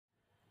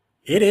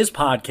It is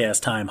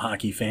podcast time,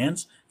 hockey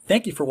fans.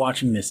 Thank you for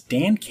watching this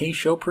Dan K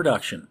Show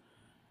production,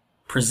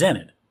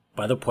 presented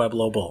by the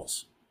Pueblo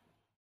Bulls.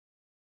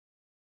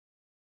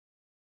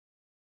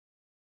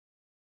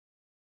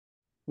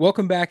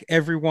 Welcome back,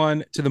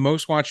 everyone, to the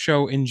most watched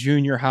show in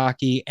junior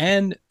hockey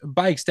and,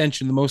 by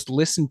extension, the most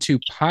listened to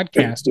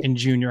podcast in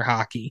junior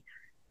hockey.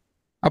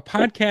 A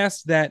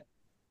podcast that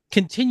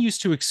continues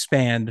to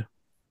expand,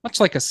 much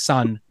like a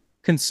sun,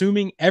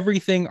 consuming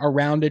everything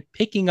around it,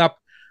 picking up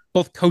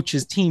both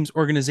coaches, teams,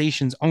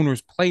 organizations,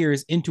 owners,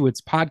 players into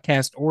its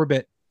podcast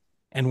orbit.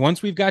 And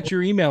once we've got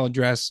your email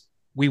address,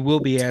 we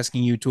will be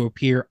asking you to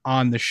appear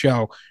on the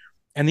show.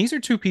 And these are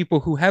two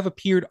people who have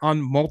appeared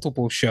on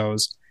multiple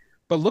shows.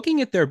 But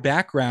looking at their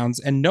backgrounds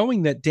and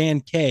knowing that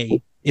Dan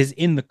K is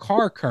in the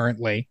car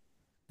currently,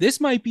 this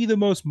might be the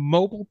most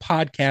mobile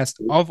podcast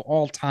of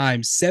all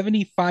time.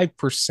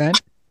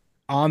 75%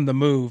 on the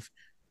move.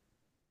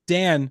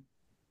 Dan,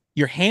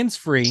 you're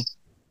hands-free,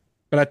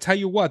 but I tell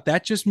you what,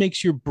 that just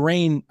makes your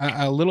brain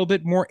a little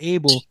bit more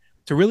able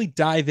to really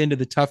dive into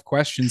the tough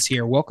questions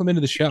here. Welcome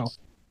into the show.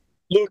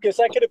 Lucas,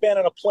 I could have been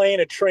on a plane,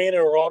 a train,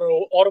 or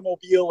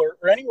automobile or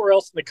anywhere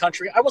else in the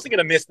country. I wasn't going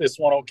to miss this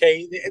one,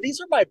 okay?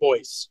 These are my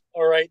boys,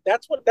 all right?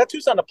 That's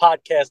who's on the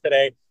podcast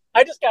today.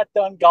 I just got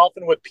done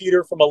golfing with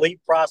Peter from Elite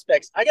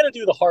Prospects. I got to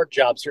do the hard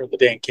jobs here at the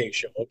Dan K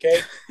Show, okay?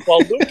 While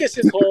Lucas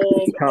is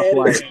home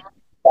editing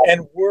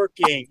and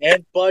working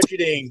and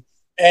budgeting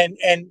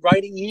and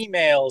writing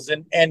emails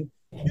and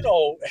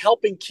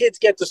helping kids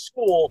get to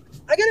school,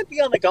 I got to be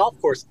on the golf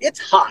course. It's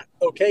hot,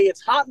 okay?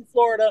 It's hot in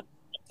Florida.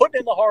 I'm putting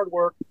in the hard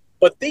work.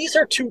 But these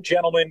are two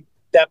gentlemen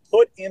that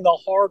put in the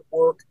hard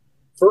work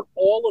for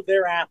all of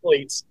their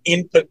athletes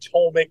in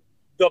Potomac.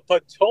 The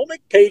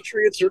Potomac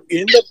Patriots are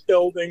in the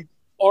building.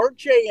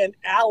 RJ and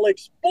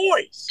Alex,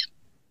 boys,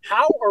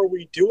 how are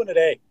we doing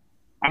today?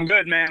 I'm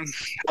good, man.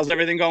 How's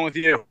everything going with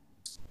you?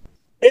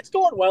 It's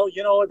going well.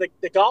 You know,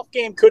 the golf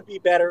game could be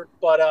better,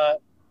 but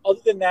other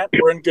than that,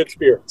 we're in good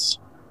spirits.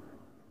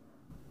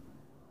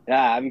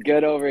 Yeah, I'm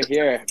good over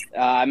here.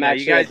 I'm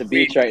actually at the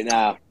beach right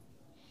now.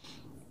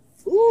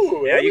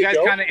 Ooh, yeah, you guys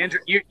kind of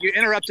you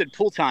interrupted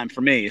pool time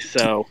for me,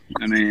 so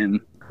I mean,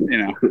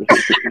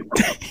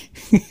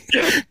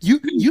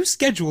 you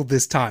scheduled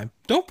this time.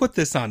 Don't put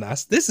this on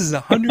us. This is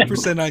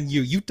 100% on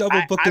you. You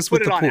double booked us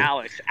with the pool. I put it on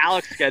Alex.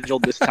 Alex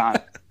scheduled this time.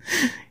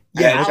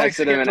 Yeah, I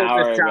texted him an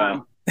hour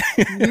ago.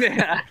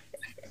 Yeah.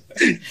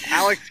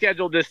 Alex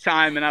scheduled this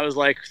time, and I was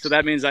like, so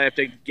that means I have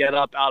to get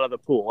up out of the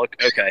pool.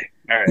 Okay,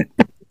 all right.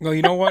 Well,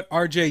 you know what,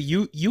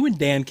 RJ, you and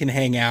Dan can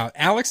hang out.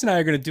 Alex and I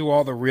are going to do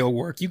all the real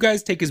work. You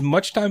guys take as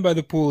much time by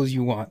the pool as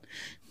you want.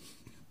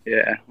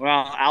 Yeah,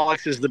 well,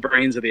 Alex is the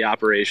brains of the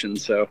operation,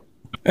 so.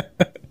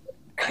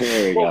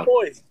 There we go.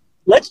 Boys,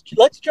 let's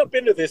jump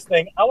into this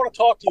thing. I want to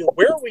talk to you.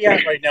 Where are we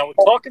at right now?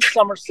 We're talking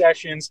summer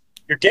sessions.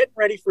 You're getting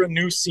ready for a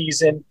new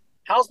season.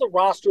 How's the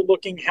roster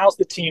looking? How's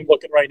the team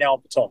looking right now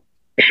in Potomac?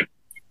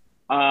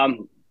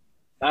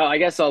 I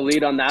guess I'll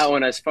lead on that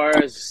one. As far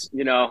as,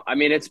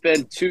 it's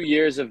been 2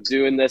 years of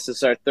doing this.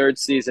 It's our third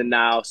season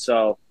now.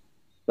 So,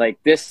 like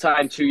this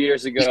time 2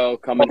 years ago,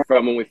 coming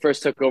from when we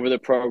first took over the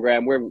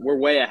program, we're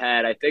way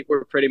ahead. I think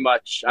we're pretty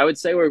much, I would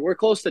say we're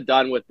close to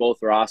done with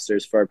both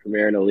rosters for our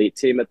Premier and Elite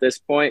team at this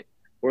point.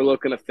 We're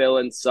looking to fill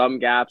in some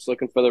gaps,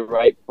 looking for the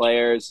right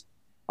players.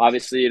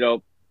 Obviously,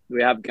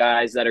 we have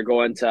guys that are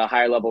going to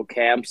higher level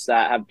camps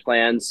that have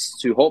plans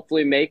to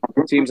hopefully make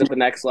teams at the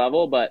next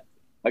level, but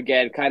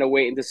again, kind of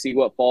waiting to see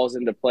what falls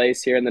into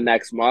place here in the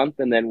next month,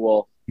 and then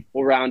we'll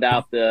round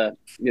out the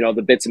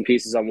bits and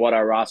pieces on what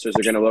our rosters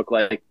are going to look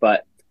like.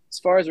 But as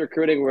far as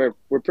recruiting,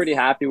 we're pretty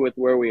happy with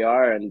where we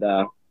are and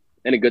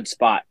in a good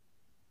spot.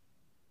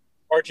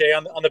 RJ,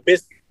 on the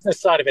business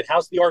side of it,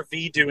 how's the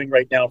RV doing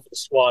right now for the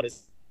squad?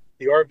 Is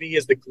the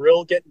the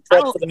grill getting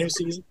prepped for the new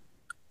season?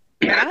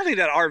 I don't think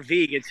that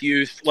RV gets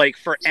used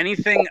for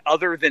anything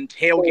other than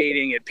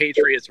tailgating at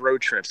Patriots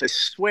road trips. I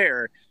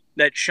swear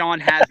that Sean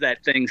has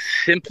that thing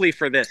simply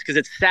for this, because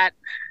it's sat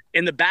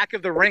in the back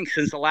of the rink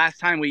since the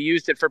last time we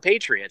used it for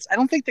Patriots. I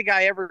don't think the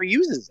guy ever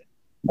uses it.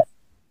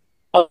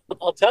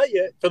 I'll tell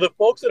you, for the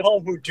folks at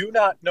home who do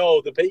not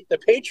know, the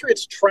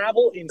Patriots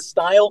travel in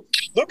style.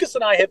 Lucas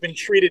and I have been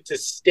treated to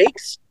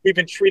steaks. We've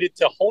been treated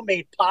to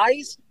homemade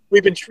pies.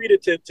 We've been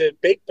treated to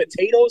baked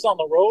potatoes on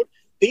the road.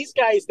 These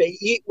guys, they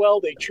eat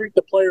well. They treat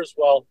the players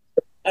well.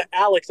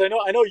 Alex, I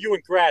know you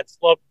and Gratz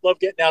love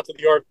getting out to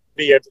the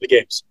RV after the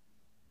games.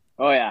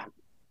 Oh, yeah.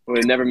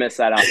 We'll never miss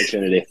that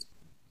opportunity.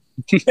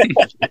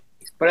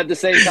 But at the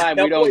same time,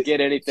 we don't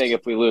get anything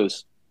if we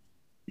lose.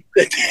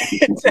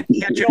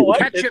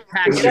 Ketchup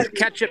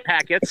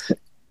packets.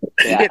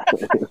 Yeah.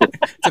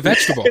 It's a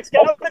vegetable. It's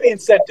got to be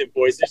incentive,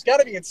 boys. There's got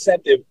to be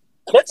incentive.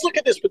 Let's look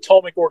at this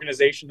Potomac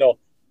organization, though.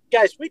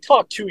 Guys, we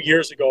talked 2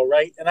 years ago,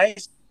 right? And I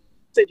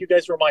said you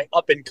guys were my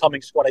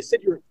up-and-coming squad. I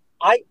said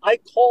I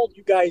called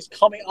you guys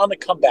coming on the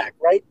comeback,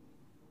 right?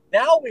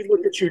 Now we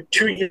look at you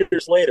 2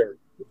 years later,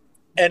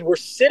 and we're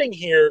sitting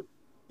here.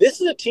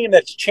 This is a team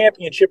that's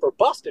championship or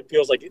bust, it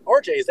feels like.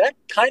 RJ, is that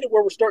kind of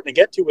where we're starting to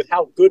get to with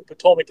how good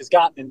Potomac has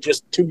gotten in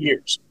just 2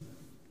 years?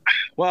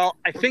 Well,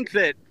 I think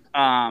that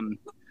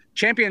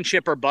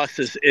championship or bust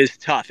is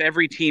tough.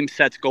 Every team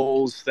sets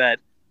goals that,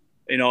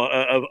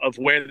 of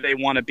where they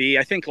want to be.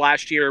 I think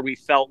last year we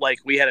felt like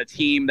we had a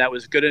team that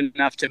was good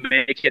enough to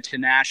make it to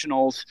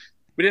nationals.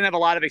 We didn't have a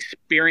lot of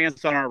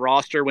experience on our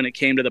roster when it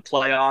came to the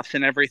playoffs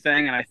and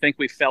everything, and I think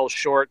we fell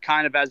short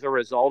kind of as a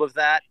result of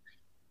that.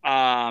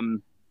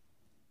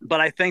 But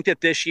I think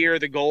that this year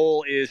the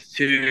goal is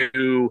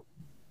to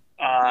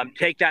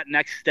take that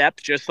next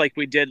step, just like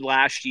we did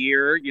last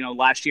year.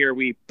 Last year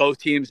both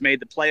teams made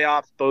the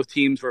playoffs. Both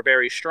teams were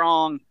very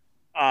strong.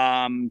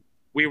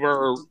 We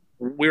were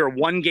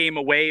one game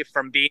away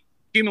from being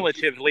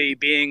cumulatively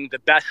being the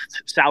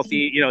best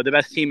Southeast, the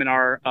best team in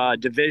our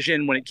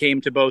division when it came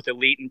to both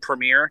elite and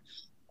premier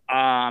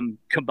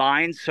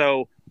combined.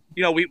 So,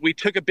 we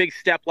took a big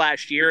step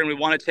last year, and we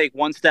want to take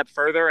one step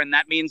further, and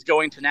that means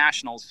going to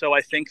nationals. So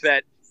I think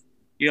that,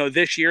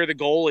 this year the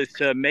goal is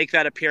to make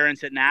that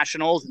appearance at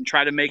nationals and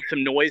try to make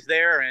some noise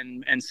there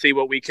and see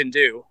what we can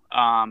do.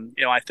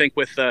 I think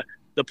with the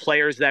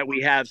players that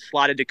we have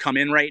slotted to come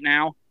in right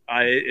now,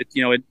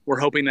 we're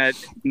hoping that,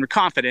 and we're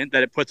confident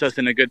that it puts us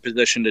in a good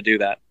position to do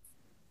that.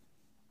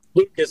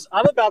 Lucas,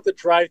 I'm about to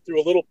drive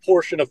through a little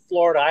portion of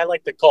Florida I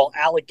like to call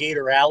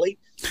Alligator Alley.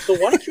 So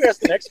why don't you ask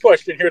the next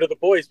question here to the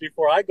boys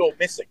before I go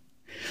missing?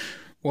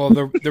 Well,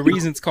 the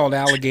reason it's called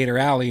Alligator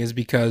Alley is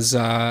because,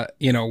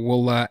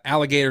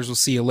 alligators will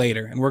see you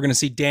later. And we're going to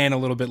see Dan a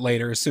little bit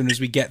later as soon as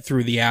we get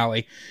through the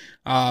alley.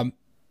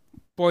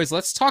 Boys,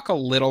 let's talk a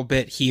little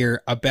bit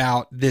here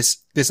about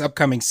this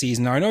upcoming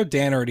season. Now, I know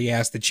Dan already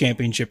asked the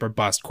championship or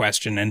bust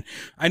question, and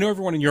I know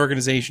everyone in your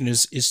organization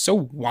is so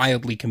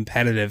wildly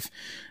competitive.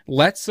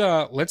 Let's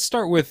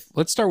start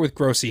with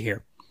Grossi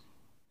here.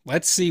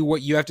 Let's see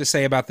what you have to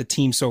say about the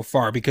team so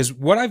far, because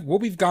what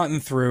we've gotten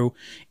through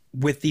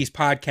with these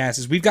podcasts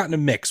is we've gotten a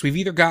mix. We've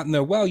either gotten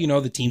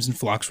the team's in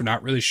flux, we're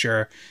not really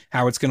sure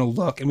how it's going to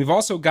look, and we've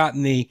also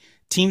gotten the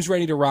team's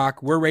ready to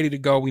rock, we're ready to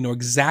go, we know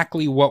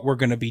exactly what we're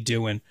going to be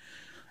doing.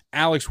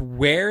 Alex,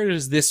 where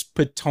does this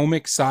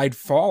Potomac side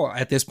fall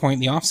at this point in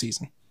the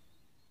offseason?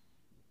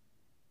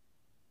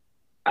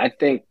 I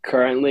think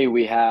currently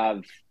we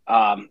have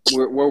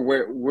we're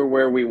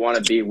where we want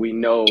to be. We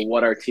know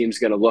what our team's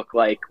going to look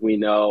like. We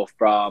know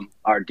from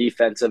our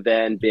defensive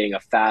end being a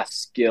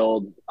fast,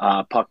 skilled,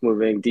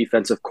 puck-moving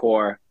defensive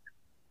core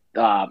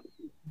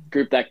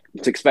group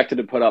that's expected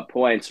to put up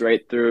points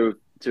right through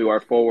to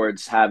our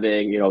forwards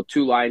having,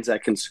 two lines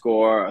that can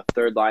score, a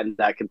third line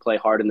that can play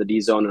hard in the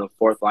D zone, and a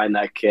fourth line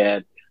that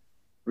can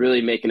really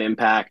make an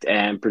impact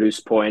and produce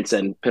points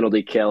and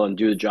penalty kill and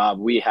do the job.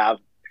 We have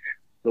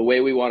the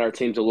way we want our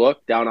team to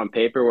look down on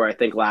paper, where I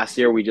think last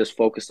year we just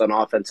focused on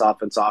offense.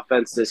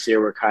 This year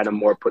we're kind of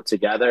more put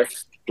together.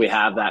 We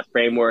have that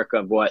framework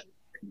of what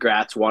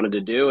Gratz wanted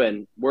to do,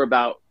 and we're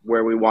about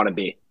where we want to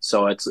be.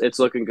 So it's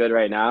looking good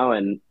right now,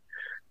 and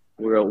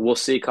we'll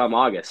see come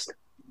August.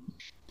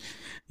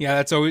 Yeah,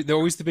 that's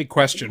always the big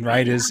question,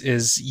 right?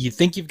 Is you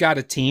think you've got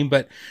a team,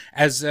 but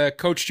as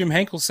Coach Jim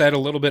Henkel said a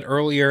little bit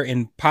earlier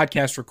in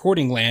podcast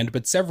recording land,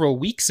 but several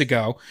weeks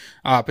ago,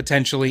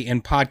 potentially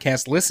in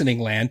podcast listening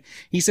land,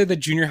 he said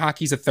that junior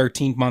hockey is a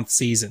 13-month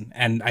season,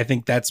 and I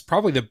think that's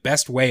probably the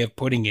best way of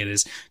putting it,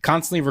 is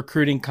constantly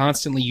recruiting,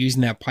 constantly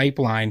using that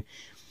pipeline.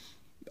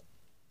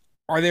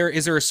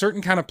 Is there a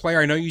certain kind of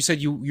player? I know you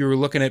said you were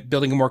looking at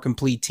building a more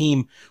complete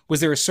team. Was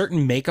there a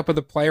certain makeup of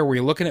the player? Were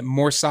you looking at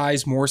more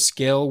size, more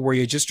skill? Were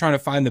you just trying to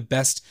find the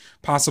best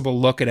possible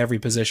look at every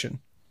position?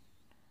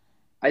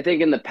 I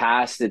think in the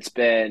past it's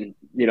been,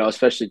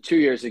 especially 2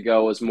 years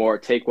ago, was more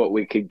take what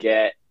we could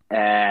get.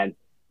 And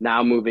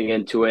now moving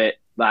into it,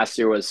 last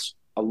year was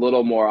a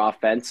little more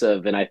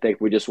offensive. And I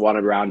think we just want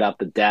to round out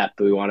the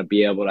depth. We want to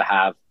be able to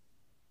have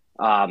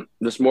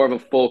just more of a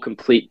full,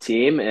 complete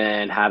team,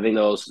 and having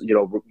those,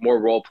 more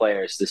role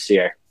players this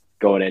year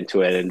going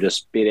into it, and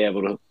just being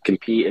able to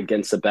compete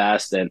against the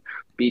best and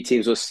beat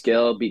teams with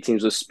skill, beat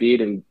teams with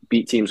speed, and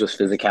beat teams with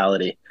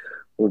physicality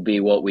will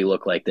be what we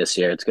look like this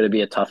year. It's going to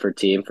be a tougher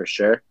team for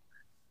sure,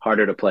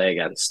 harder to play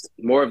against.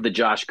 More of the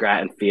Josh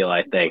Gratton feel,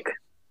 I think.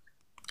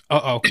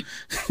 Uh-oh.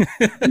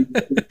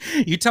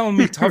 You telling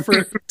me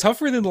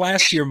tougher than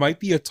last year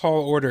might be a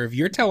tall order. If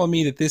you're telling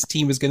me that this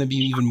team is going to be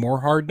even more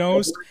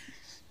hard-nosed,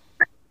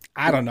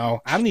 I don't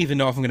know. I don't even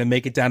know if I'm going to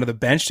make it down to the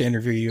bench to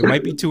interview you. It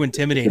might be too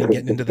intimidating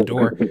getting into the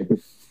door.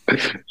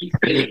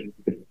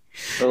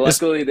 Well,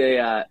 luckily,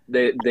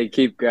 they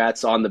keep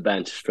Gratz on the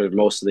bench for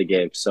most of the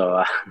game,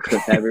 so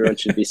everyone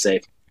should be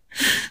safe.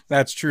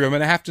 That's true. I'm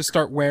going to have to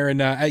start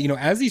wearing,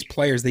 as these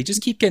players, they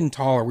just keep getting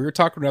taller. We were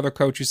talking to another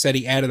coach who said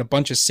he added a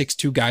bunch of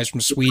 6'2" guys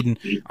from Sweden.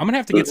 I'm going to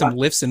have to get some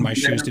lifts in my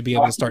shoes to be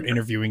able to start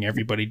interviewing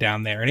everybody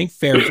down there. It ain't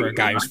fair for a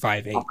guy who's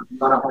 5'8".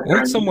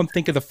 Won't someone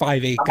think of the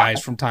 5'8"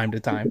 guys from time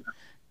to time?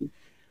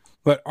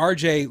 But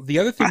RJ, the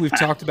other thing we've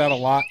talked about a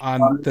lot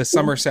on the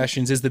summer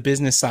sessions is the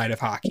business side of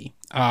hockey,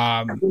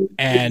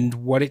 and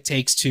what it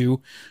takes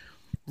to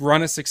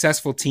run a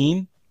successful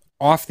team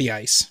off the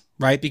ice,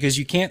 right? Because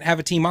you can't have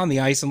a team on the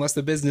ice unless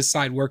the business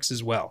side works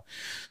as well.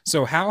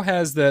 So how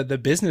has the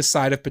business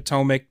side of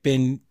Potomac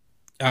been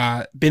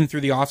been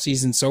through the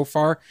offseason so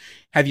far.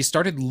 Have you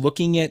started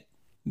looking at,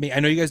 I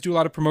know you guys do a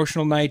lot of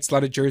promotional nights, a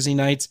lot of jersey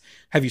nights.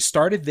 Have you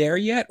started there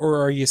yet,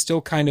 or are you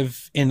still kind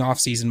of in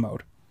off-season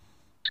mode?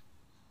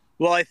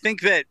 Well, I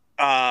think that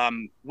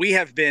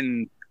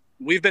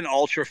we've been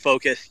ultra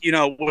focused,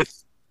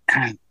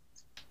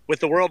 with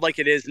the world like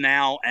it is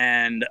now,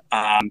 and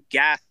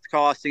gas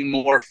costing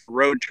more for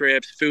road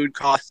trips, food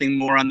costing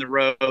more on the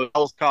road,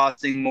 health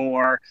costing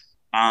more,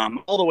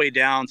 all the way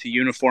down to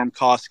uniform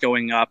costs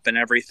going up and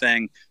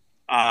everything.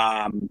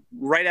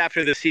 Right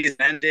after the season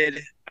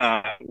ended,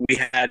 we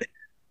had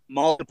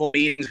multiple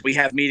meetings. We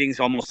have meetings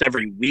almost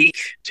every week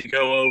to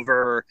go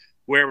over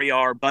where we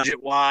are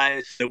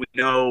budget-wise, so we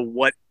know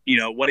what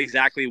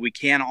exactly we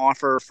can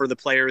offer for the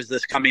players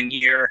this coming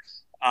year.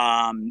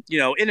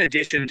 In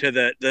addition to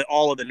the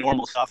all of the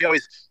normal stuff. You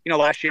always,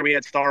 last year we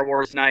had Star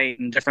Wars night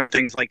and different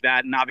things like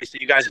that. And obviously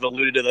you guys have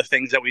alluded to the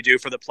things that we do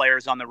for the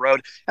players on the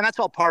road. And that's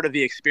all part of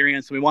the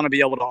experience. We want to be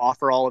able to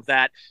offer all of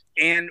that.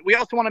 And we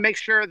also want to make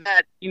sure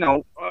that,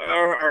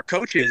 our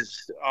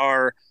coaches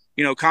are,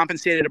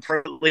 compensated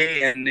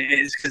appropriately, and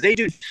is because they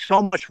do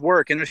so much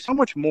work, and there's so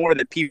much more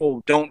that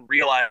people don't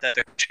realize that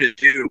the coaches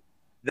do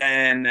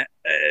than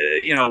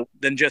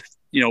just,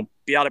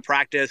 be out of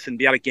practice and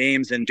be out of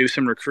games and do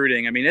some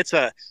recruiting. I mean, it's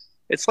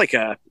like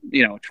a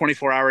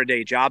 24-hour a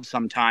day job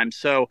sometimes.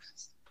 So,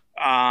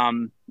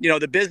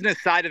 the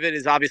business side of it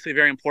is obviously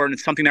very important.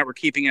 It's something that we're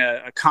keeping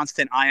a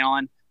constant eye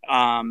on.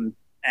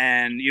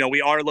 And we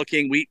are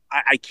looking.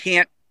 I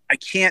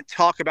can't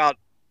talk about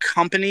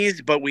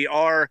companies, but we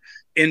are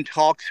in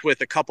talks with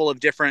a couple of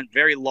different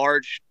very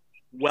large,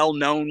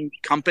 well-known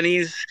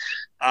companies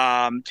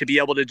to be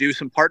able to do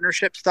some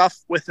partnership stuff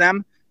with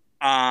them.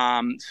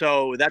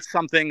 So that's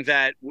something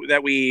that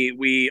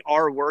we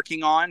are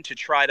working on to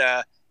try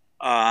to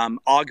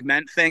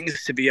augment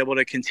things to be able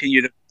to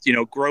continue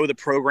to grow the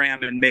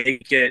program and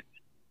make it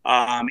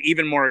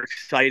even more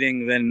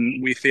exciting than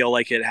we feel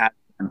like it has.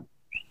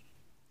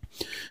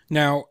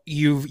 Now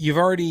you've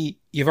already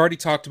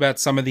talked about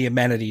some of the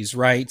amenities,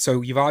 right?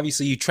 So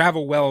you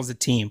travel well as a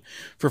team.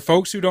 For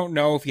folks who don't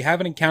know, if you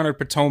haven't encountered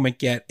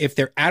Potomac yet, if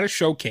they're at a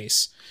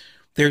showcase,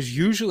 there's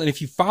usually, and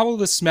if you follow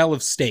the smell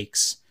of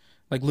steaks,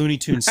 like Looney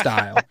Tunes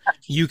style,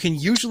 you can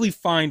usually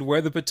find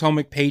where the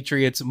Potomac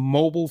Patriots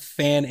mobile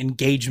fan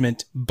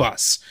engagement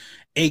bus,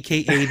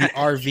 aka the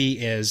RV,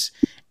 is,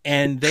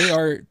 and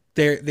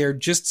they're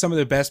just some of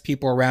the best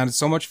people around. It's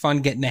so much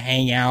fun getting to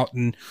hang out,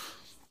 and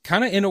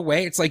kind of in a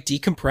way it's like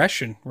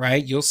decompression,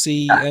 right? You'll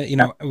see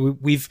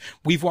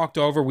we've walked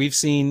over, we've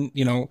seen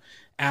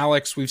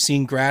Alex, we've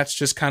seen Gratz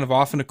just kind of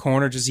off in a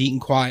corner just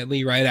eating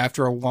quietly right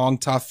after a long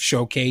tough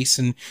showcase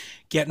and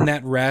getting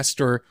that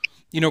rest, or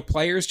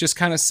players just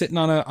kind of sitting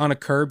on a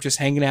curb, just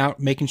hanging out,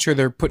 making sure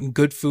they're putting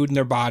good food in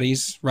their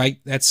bodies, right?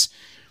 That's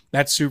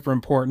super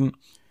important.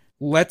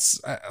 Let's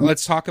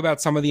talk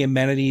about some of the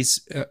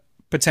amenities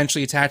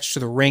potentially attached to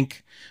the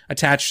rink,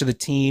 attached to the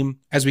team.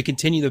 As we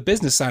continue the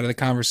business side of the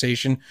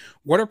conversation,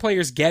 what are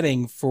players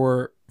getting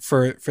for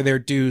their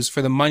dues,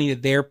 for the money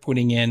that they're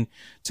putting in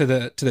to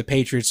the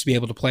Patriots to be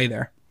able to play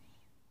there?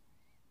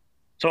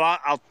 So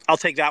I'll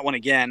take that one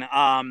again.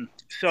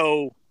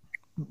 So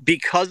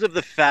because of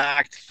the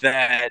fact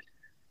that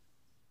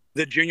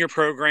the junior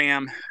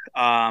program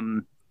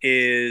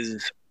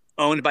is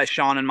owned by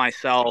Sean and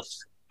myself,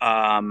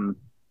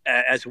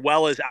 as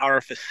well as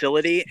our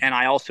facility, and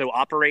I also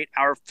operate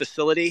our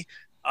facility,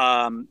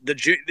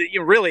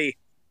 really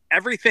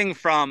everything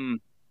from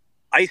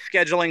ice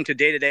scheduling to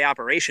day-to-day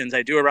operations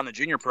I do around the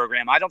junior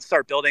program. I don't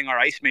start building our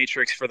ice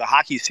matrix for the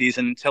hockey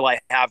season until I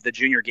have the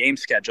junior game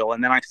schedule,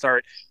 and then I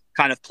start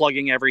kind of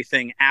plugging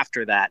everything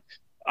after that.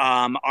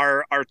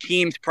 Our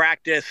teams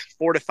practice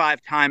 4 to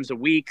 5 times a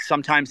week.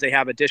 Sometimes they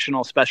have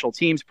additional special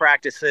teams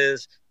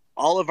practices.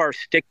 All of our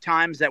stick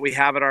times that we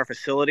have at our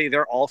facility,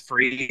 they're all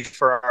free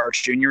for our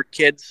junior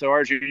kids. So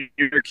our junior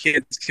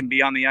kids can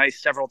be on the ice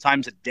several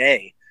times a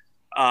day.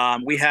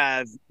 We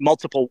have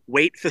multiple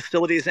weight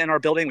facilities in our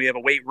building. We have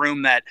a weight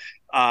room that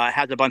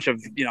has a bunch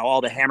of, all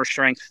the hammer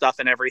strength stuff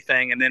and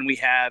everything. And then we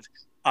have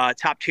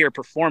top tier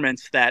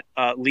performance that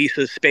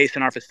leases space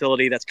in our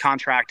facility that's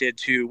contracted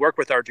to work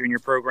with our junior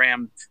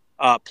program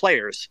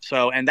players.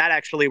 So, and that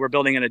actually, we're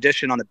building an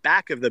addition on the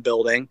back of the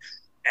building,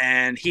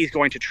 and he's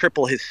going to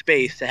triple his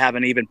space to have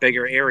an even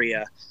bigger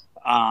area.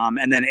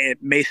 And then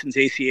Mason's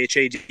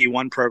ACHA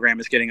D1 program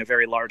is getting a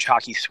very large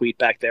hockey suite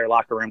back there,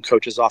 locker room,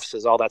 coaches'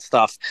 offices, all that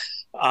stuff.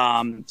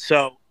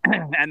 So,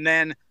 and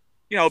then,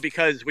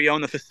 because we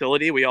own the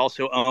facility, we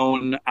also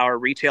own our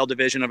retail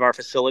division of our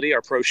facility,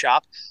 our pro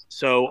shop.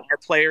 So our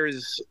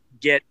players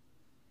get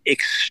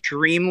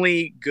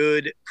extremely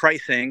good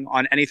pricing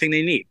on anything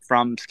they need,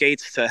 from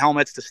skates to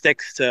helmets to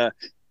sticks to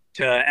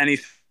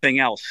anything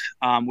else.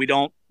 We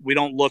don't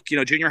look,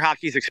 junior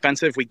hockey is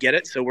expensive. We get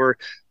it. So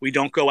we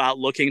don't go out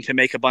looking to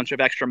make a bunch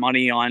of extra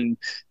money on,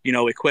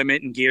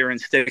 equipment and gear and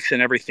sticks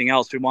and everything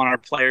else. We want our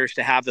players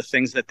to have the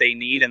things that they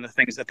need and the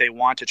things that they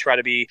want to try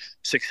to be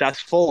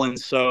successful. And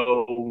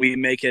so we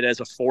make it as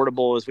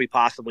affordable as we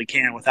possibly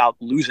can without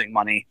losing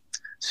money.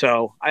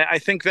 So I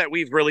think that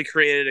we've really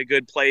created a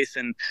good place.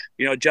 And,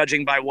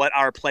 judging by what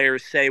our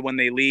players say when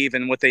they leave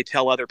and what they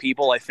tell other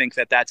people, I think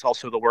that that's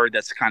also the word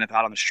that's kind of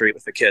out on the street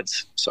with the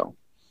kids. So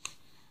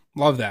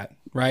love that.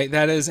 Right.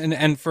 That is.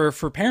 And for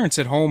parents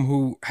at home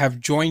who have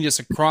joined us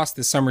across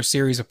the summer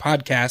series of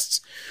podcasts,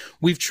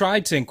 we've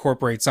tried to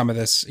incorporate some of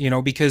this,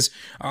 because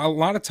a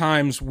lot of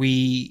times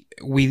we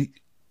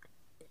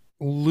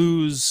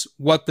lose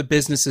what the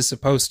business is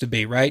supposed to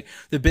be, right?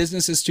 The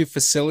business is to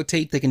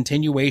facilitate the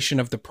continuation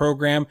of the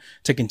program,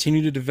 to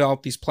continue to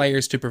develop these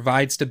players, to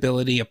provide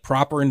stability, a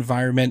proper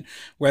environment,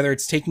 whether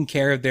it's taking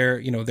care of their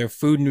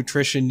food and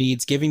nutrition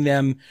needs, giving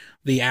them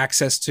the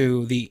access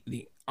to the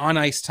on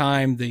ice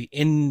time, the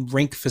in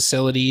rink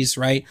facilities,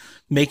 right?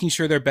 Making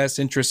sure their best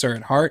interests are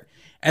at heart.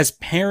 As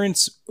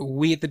parents,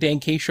 we at the Dan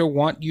K Show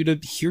want you to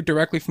hear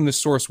directly from the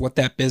source what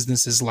that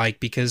business is like,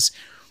 because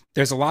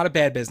there's a lot of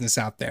bad business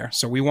out there.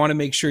 So we want to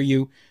make sure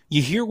you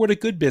hear what a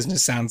good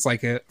business sounds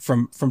like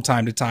from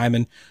time to time.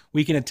 And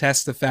we can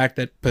attest the fact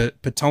that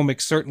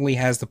Potomac certainly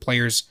has the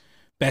players'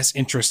 best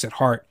interest at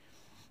heart.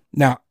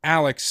 Now,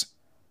 Alex,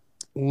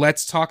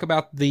 let's talk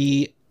about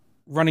the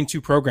running two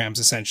programs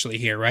essentially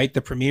here, right?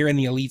 The Premier and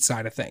the Elite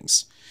side of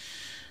things,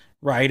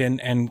 right?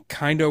 And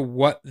kind of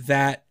what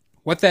that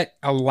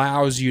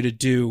allows you to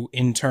do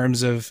in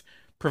terms of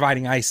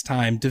providing ice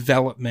time,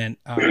 development.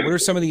 What are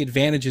some of the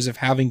advantages of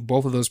having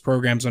both of those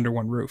programs under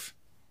one roof?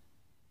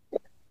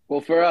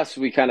 Well, for us,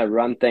 we kind of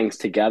run things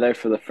together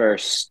for the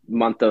first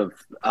month of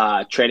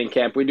training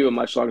camp. We do a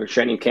much longer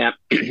training camp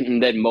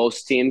than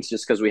most teams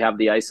just because we have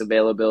the ice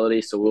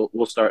availability. So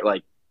we'll start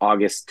like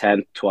August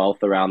 10th,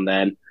 12th, around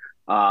then.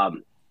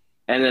 And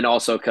then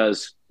also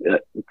because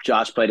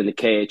Josh played in the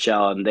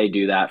KHL and they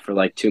do that for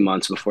like 2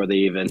 months before they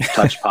even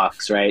touch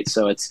pucks, right?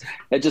 So it's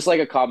just like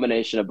a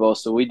combination of both.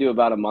 So we do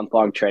about a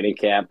month-long training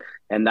camp,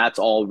 and that's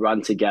all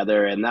run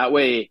together. And that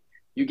way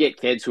you get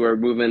kids who are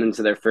moving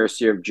into their first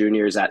year of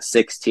juniors at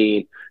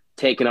 16,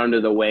 taken under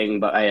the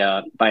wing by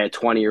a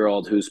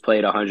 20-year-old who's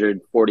played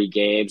 140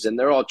 games, and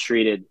they're all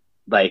treated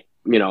like,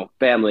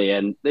 family,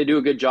 and they do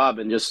a good job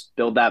and just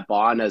build that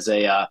bond as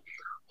a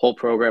whole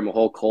program, a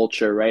whole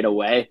culture right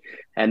away.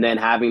 And then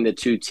having the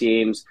two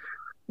teams,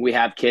 we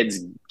have kids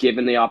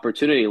given the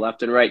opportunity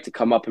left and right to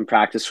come up and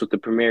practice with the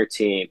Premier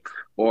team.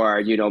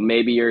 Or,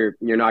 maybe you're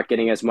not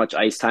getting as much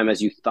ice time as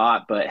you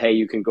thought, but hey,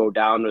 you can go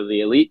down to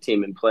the Elite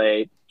team and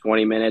play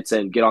 20 minutes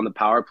and get on the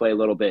power play a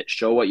little bit,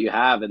 show what you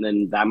have, and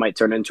then that might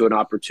turn into an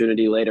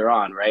opportunity later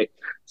on, right?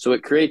 So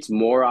it creates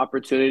more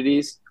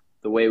opportunities,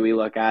 the way we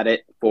look at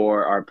it,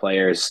 for our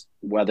players,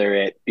 whether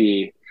it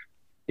be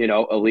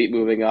Elite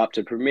moving up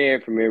to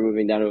Premier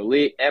moving down to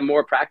Elite, and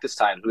more practice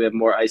times. We have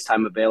more ice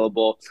time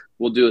available.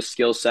 We'll do a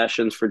skill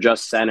sessions for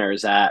just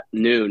centers at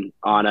noon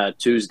on a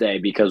Tuesday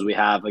because we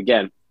have,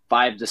 again,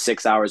 5 to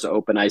 6 hours of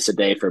open ice a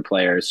day for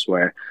players,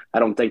 where I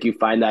don't think you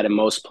find that in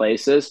most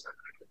places.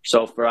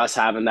 So for us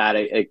having that,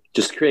 it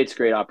just creates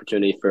great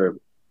opportunity for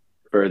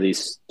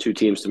these two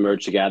teams to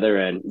merge together.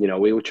 And,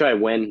 we will try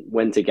and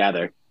win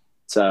together.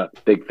 It's a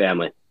big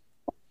family.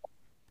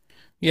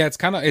 Yeah,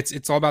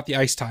 it's all about the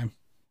ice time.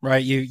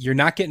 Right. You're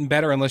not getting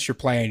better unless you're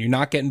playing. You're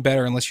not getting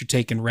better unless you're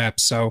taking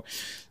reps. So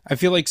I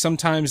feel like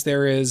sometimes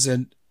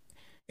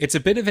it's a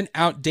bit of an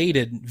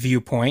outdated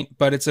viewpoint,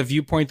 but it's a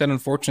viewpoint that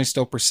unfortunately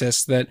still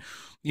persists, that,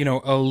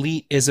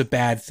 Elite is a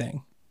bad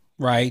thing,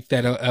 right?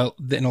 That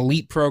an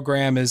Elite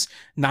program is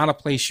not a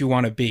place you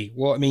want to be.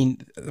 Well, I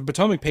mean, the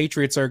Potomac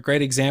Patriots are a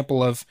great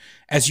example of,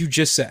 as you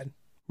just said,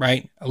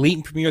 right? Elite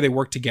and Premier, they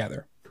work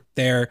together.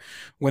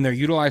 When they're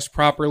utilized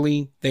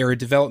properly, they're a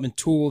development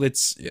tool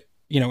that's,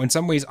 in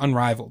some ways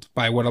unrivaled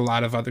by what a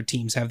lot of other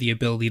teams have the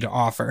ability to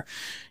offer.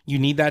 You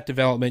need that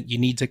development. You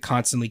need to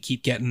constantly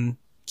keep getting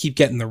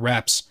the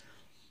reps.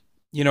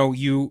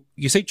 You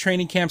say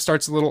training camp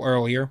starts a little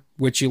earlier,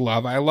 which you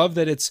love. I love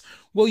that it's,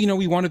 we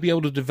want to be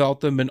able to develop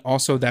them, and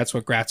also that's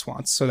what Gratz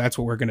wants. So that's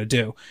what we're going to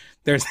do.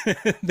 There's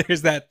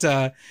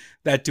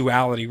that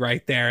duality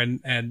right there,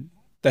 and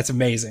that's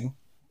amazing.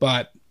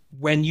 But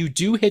when you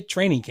do hit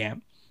training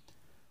camp,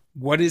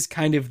 what is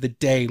kind of the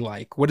day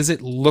like? What does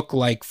it look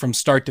like from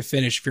start to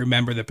finish if you're a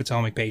member of the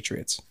Potomac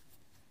Patriots?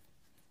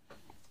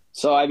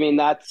 So,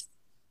 that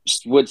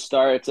would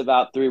start, it's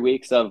about 3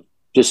 weeks of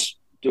just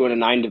doing a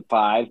 9 to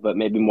 5, but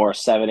maybe more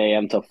 7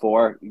 a.m. to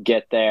 4.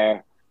 Get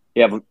there.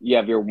 You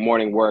have your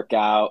morning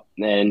workout,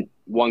 and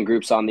one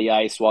group's on the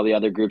ice while the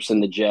other group's in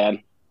the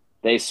gym.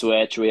 They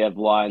switch. We have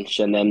lunch,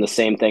 and then the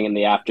same thing in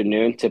the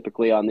afternoon,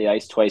 typically on the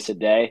ice twice a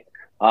day.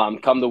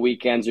 Come the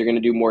weekends, you're going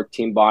to do more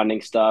team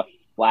bonding stuff.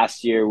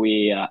 Last year,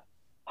 we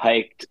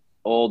hiked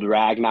Old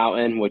Rag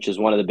Mountain, which is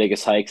one of the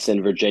biggest hikes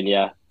in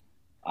Virginia.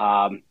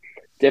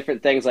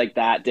 Different things like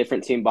that,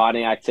 different team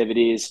bonding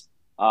activities.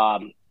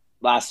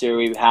 Last year,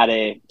 we had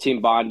a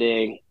team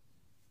bonding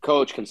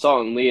coach,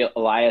 consultant, Lee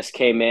Elias,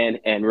 came in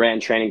and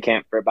ran training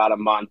camp for about a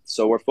month.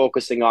 So we're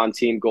focusing on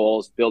team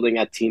goals, building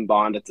a team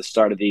bond at the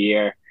start of the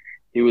year.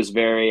 He was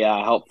very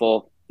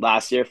helpful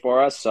last year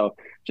for us. So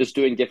just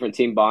doing different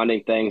team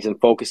bonding things and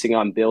focusing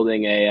on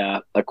building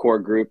a core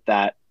group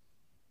that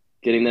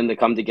getting them to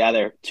come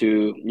together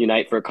to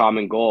unite for a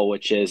common goal,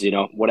 which is,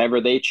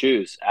 whatever they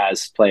choose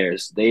as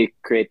players, they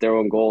create their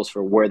own goals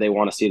for where they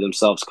want to see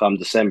themselves come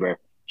December,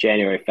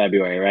 January,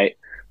 February, right?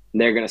 And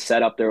they're going to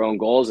set up their own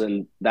goals,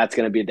 and that's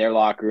going to be their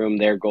locker room,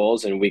 their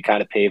goals, and we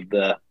kind of pave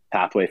the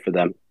pathway for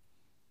them.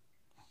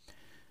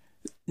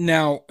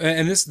 Now,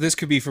 and this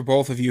could be for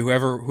both of you,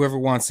 whoever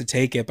wants to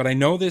take it, but I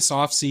know this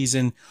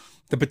offseason,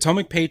 the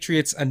Potomac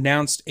Patriots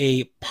announced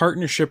a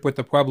partnership with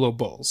the Pueblo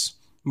Bulls,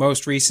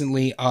 most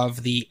recently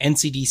of the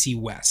NCDC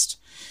West.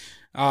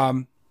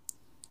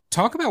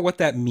 Talk about what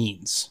that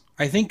means.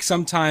 I think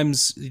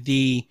sometimes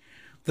the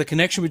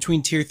connection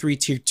between Tier 3,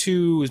 Tier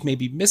 2 is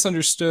maybe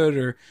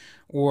misunderstood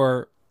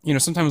or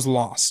sometimes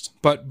lost.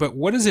 But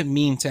what does it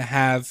mean to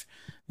have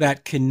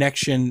that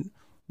connection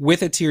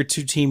with a Tier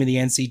 2 team in the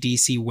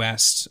NCDC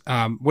West?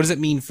 What does it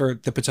mean for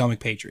the Potomac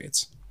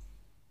Patriots?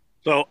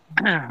 So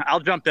I'll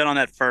jump in on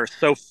that first.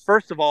 So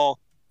first of all,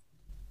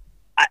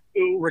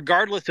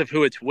 regardless of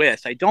who it's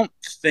with, I don't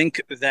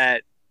think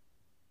that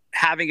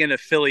having an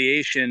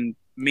affiliation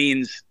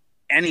means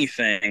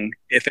anything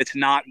if it's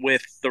not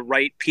with the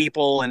right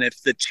people, and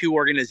if the two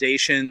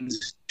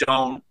organizations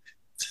don't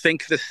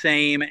think the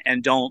same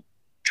and don't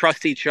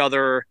trust each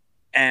other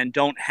and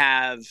don't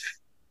have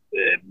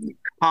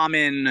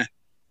common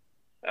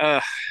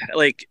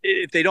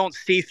if they don't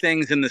see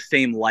things in the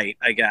same light,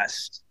 I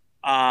guess.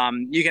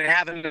 You can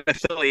have an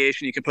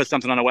affiliation, you can put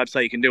something on a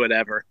website, you can do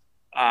whatever.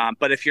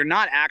 But if you're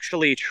not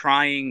actually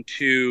trying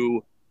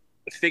to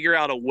figure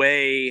out a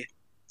way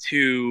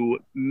to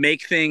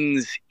make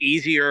things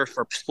easier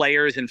for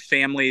players and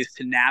families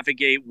to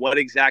navigate what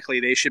exactly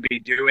they should be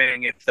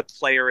doing if the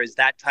player is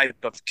that type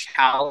of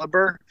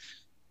caliber,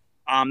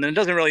 then it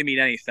doesn't really mean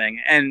anything.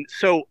 And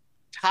so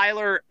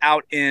Tyler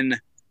out in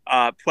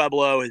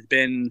Pueblo has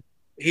been,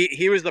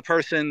 he was the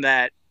person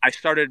that I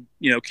started,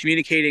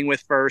 communicating with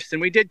first. And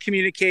we did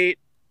communicate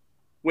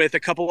with a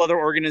couple other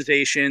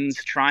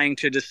organizations trying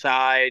to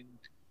decide,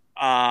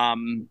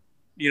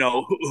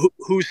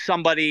 who's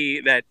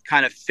somebody that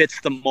kind of fits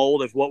the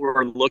mold of what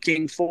we're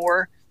looking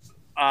for.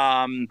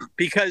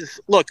 Because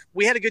look,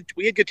 we had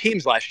good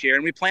teams last year,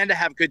 and we plan to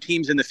have good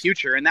teams in the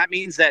future. And that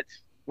means that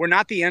we're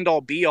not the end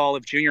all be all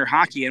of junior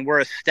hockey, and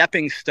we're a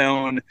stepping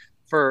stone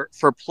for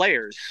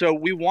players. So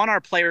we want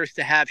our players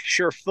to have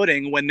sure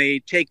footing when they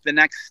take the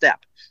next step.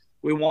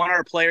 We want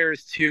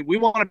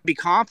to be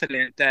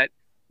confident that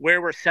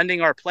where we're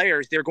sending our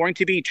players, they're going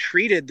to be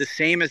treated the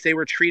same as they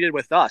were treated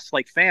with us,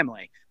 like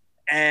family.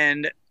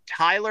 And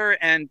Tyler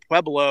and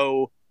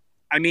Pueblo,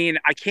 I mean,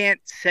 I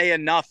can't say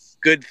enough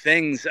good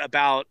things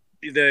about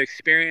the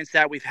experience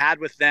that we've had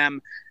with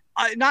them,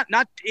 not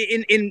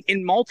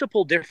in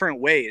multiple different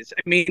ways.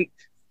 I mean,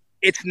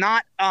 it's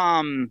not,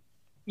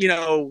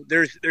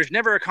 there's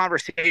never a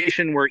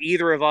conversation where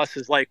either of us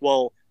is like,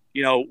 well,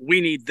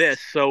 we need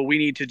this, so we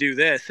need to do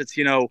this.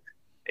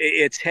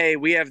 It's, hey,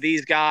 we have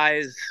these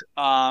guys.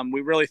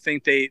 We really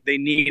think they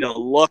need a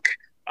look.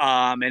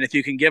 And if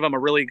you can give them a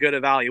really good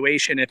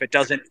evaluation, if they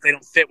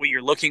don't fit what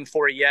you're looking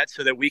for yet,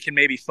 so that we can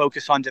maybe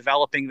focus on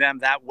developing them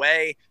that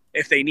way.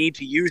 If they need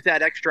to use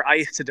that extra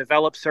ice to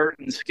develop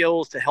certain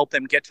skills to help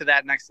them get to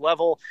that next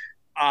level.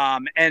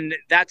 And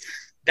that's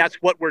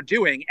what we're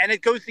doing. And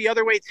it goes the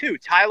other way too.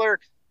 Tyler,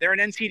 they're an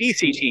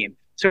NCDC team.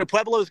 So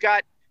Pueblo's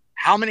got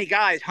how many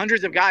guys,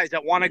 hundreds of guys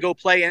that want to go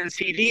play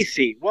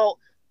NCDC. Well,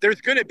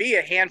 there's going to be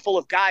a handful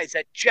of guys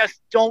that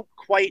just don't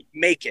quite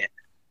make it,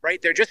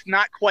 right? They're just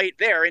not quite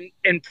there.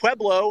 And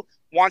Pueblo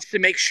wants to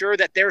make sure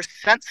that they're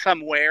sent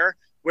somewhere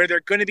where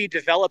they're going to be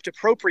developed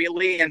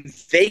appropriately, and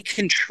they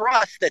can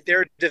trust that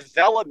their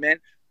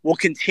development will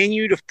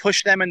continue to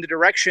push them in the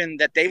direction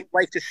that they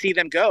like to see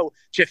them go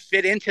to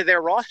fit into their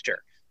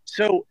roster.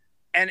 So,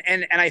 and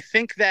I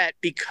think that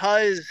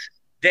because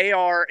they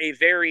are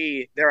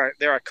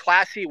they're a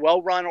classy,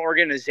 well-run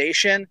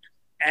organization,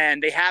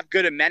 and they have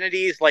good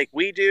amenities like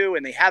we do,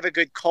 and they have a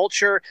good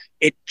culture,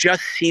 it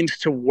just seems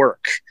to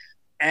work.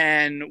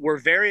 And we're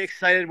very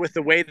excited with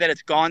the way that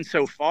it's gone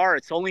so far.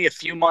 It's only a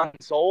few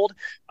months old,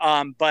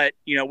 but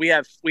we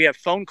have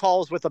phone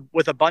calls with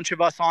a bunch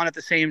of us on at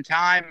the same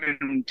time,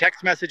 and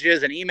text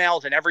messages and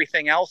emails and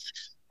everything else.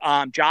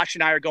 Josh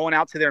and I are going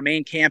out to their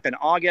main camp in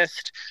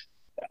August.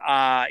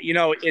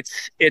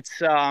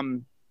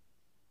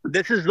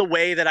 This is the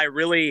way that I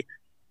really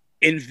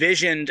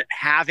envisioned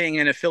having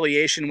an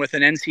affiliation with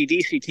an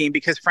NCDC team,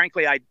 because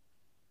frankly, I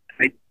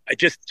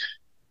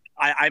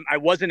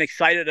wasn't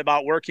excited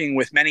about working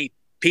with many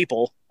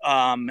people.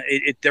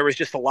 There was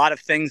just a lot of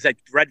things that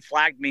red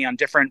flagged me on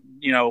different,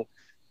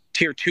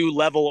 tier 2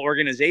 level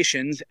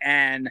organizations.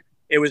 And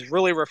it was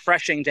really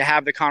refreshing to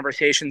have the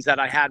conversations that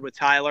I had with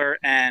Tyler.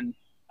 And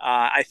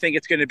I think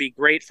it's going to be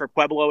great for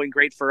Pueblo and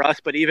great for us,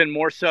 but even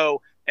more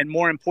so, and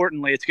more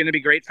importantly, it's going to be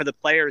great for the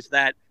players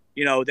that,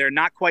 they're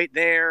not quite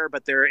there,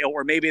 but they're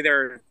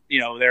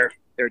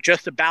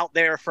just about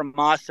there from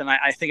us. And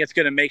I think it's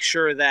going to make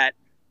sure that,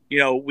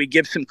 we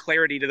give some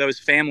clarity to those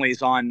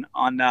families on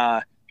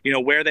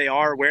where they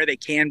are, where they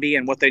can be,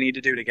 and what they need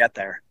to do to get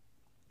there.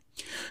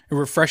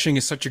 Refreshing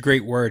is such a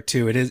great word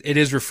too. It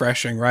is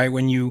refreshing, right?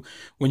 When you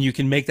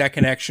can make that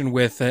connection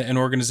with an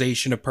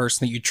organization, a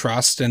person that you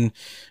trust. And,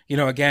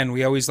 again,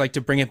 we always like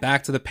to bring it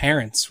back to the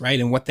parents, right?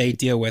 And what they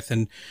deal with,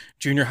 and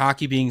junior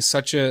hockey being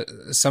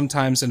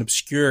sometimes an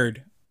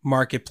obscured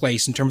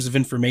marketplace in terms of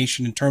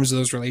information, in terms of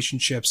those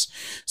relationships.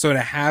 So to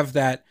have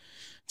that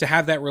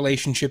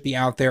relationship be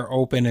out there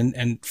open,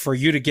 and for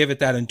you to give it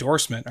that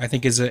endorsement, I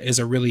think is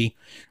a really,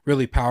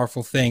 really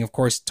powerful thing. Of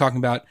course, talking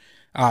about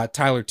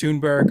Tyler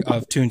Thunberg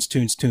of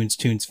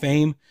Tunes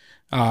fame.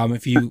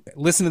 If you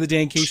listen to the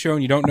Dan K Show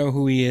and you don't know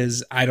who he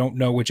is, I don't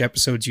know which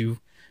episodes you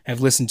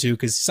have listened to,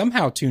 because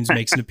somehow Tunes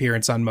makes an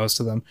appearance on most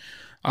of them.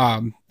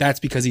 That's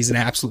because he's an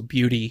absolute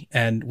beauty,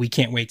 and we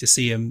can't wait to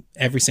see him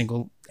every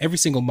single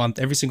month,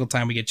 every single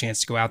time we get a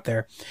chance to go out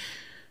there.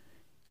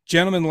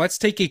 Gentlemen, let's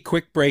take a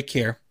quick break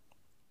here.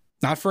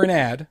 Not for an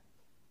ad,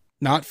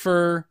 not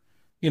for,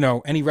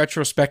 any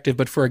retrospective,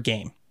 but for a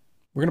game.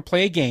 We're going to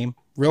play a game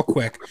real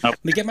quick.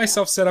 Let me get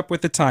myself set up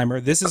with the timer.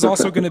 This is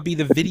also going to be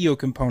the video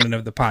component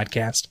of the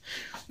podcast.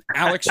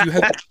 Alex,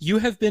 you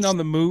have been on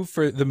the move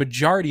for the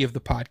majority of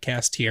the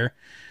podcast here.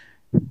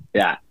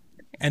 Yeah.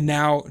 And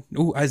now,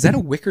 is that a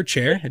wicker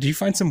chair? Did you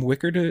find some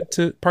wicker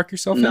to park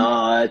yourself in?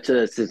 No, it's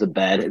just a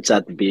bed. It's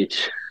at the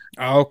beach.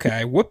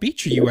 Okay. What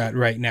beach are you at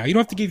right now? You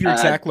don't have to give your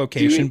exact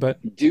location, but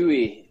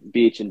Dewey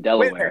Beach in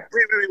Delaware.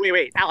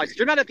 Wait, Alex,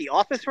 you're not at the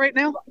office right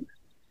now?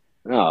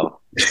 Oh.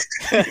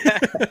 You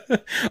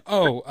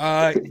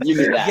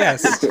knew that.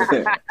 Yes.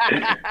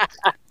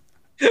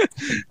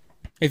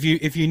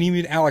 If you need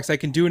me, Alex, I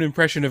can do an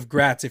impression of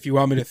Gratz if you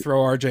want me to throw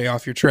RJ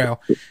off your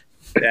trail.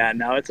 Yeah,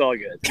 no, it's all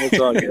good. It's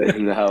all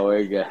good. No,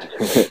 we're good.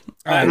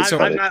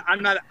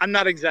 I'm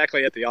not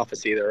exactly at the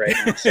office either right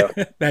now. So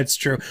that's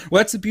true. Well,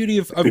 that's the beauty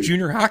of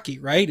junior hockey,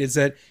 right? Is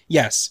that,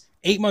 yes,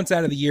 8 months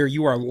out of the year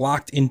you are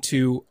locked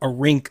into a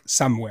rink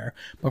somewhere,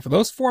 but for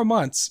those 4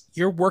 months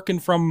you're working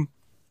from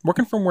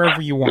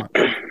wherever you want.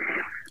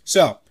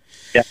 So,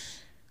 yeah.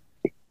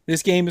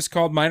 This game is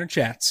called Minor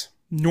Chats.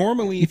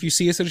 Normally, if you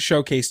see us at a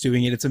showcase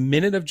doing it, it's a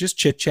minute of just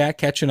chit chat,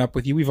 catching up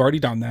with you. We've already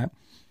done that.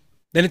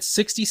 Then it's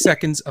 60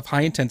 seconds of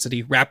high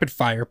intensity, rapid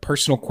fire,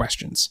 personal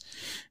questions.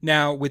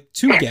 Now, with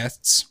 2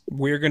 guests,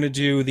 we're going to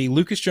do the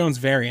Lucas Jones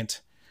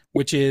variant,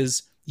 which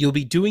is you'll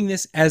be doing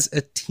this as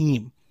a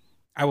team.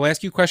 I will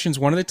ask you questions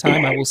one at a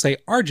time. I will say,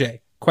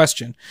 RJ,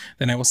 question.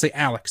 Then I will say,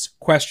 Alex,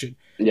 question.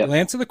 Yep. You'll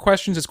answer the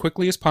questions as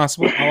quickly as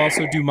possible. I'll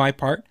also do my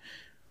part,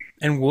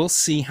 and we'll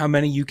see how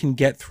many you can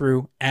get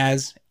through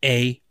as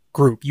a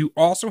group. You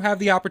also have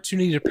the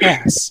opportunity to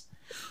pass,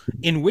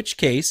 in which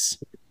case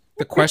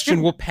the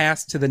question will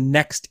pass to the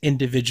next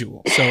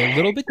individual. So a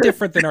little bit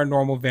different than our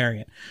normal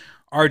variant.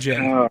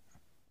 RJ,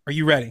 are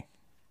you ready?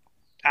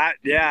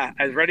 Yeah,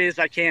 as ready as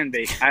I can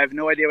be. I have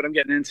no idea what I'm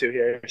getting into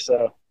here.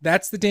 So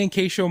that's the Dan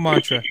K Show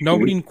mantra.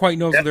 Nobody quite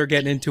knows what they're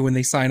getting into when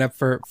they sign up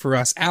for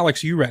us.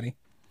 Alex, are you ready?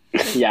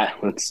 Yeah,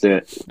 let's do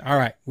it. All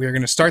right. We are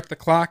going to start the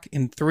clock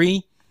in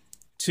 3,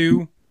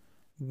 2,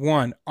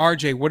 1.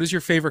 RJ, what is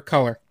your favorite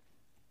color?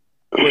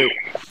 Blue.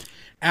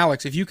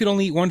 Alex, if you could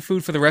only eat one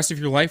food for the rest of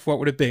your life, what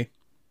would it be?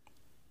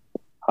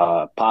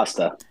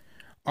 Pasta.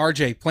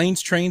 RJ,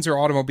 planes, trains, or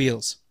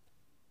automobiles?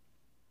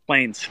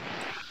 Planes.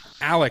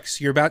 Alex,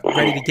 you're about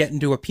ready to get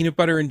into a peanut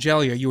butter and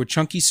jelly. Are you a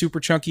chunky, super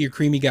chunky, or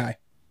creamy guy?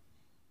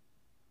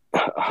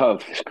 Oh,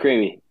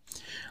 creamy.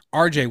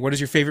 RJ, what is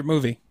your favorite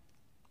movie?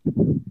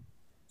 The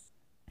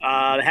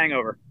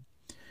Hangover.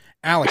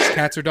 Alex,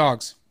 cats or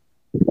dogs?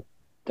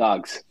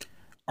 Dogs.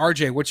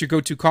 RJ, what's your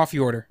go-to coffee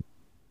order?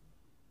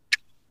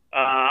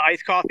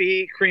 Iced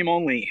coffee, cream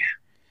only.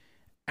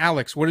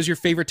 Alex, what is your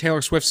favorite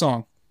Taylor Swift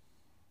song?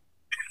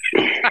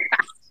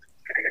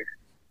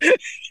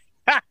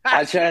 I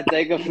was trying to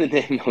think of the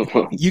name of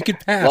them. You could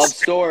pass. Love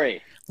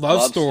Story.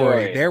 Love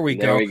Story. There we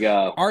go. There we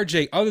go.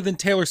 RJ, other than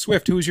Taylor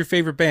Swift, who is your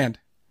favorite band?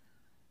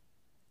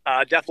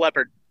 Def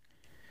Leppard.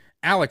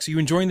 Alex, are you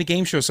enjoying the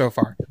game show so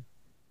far?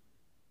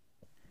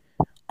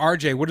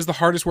 RJ, what is the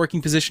hardest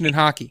working position in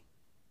hockey?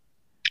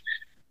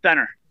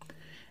 Center.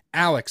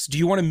 Alex, do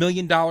you want $1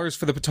 million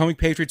for the Potomac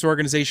Patriots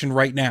organization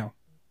right now?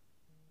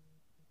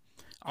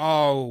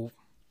 Oh,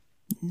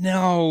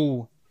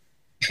 no.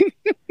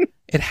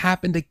 It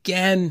happened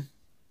again.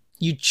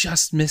 You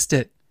just missed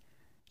it.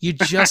 You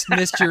just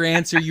missed your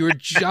answer. You were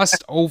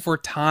just over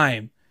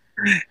time.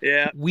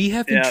 Yeah. We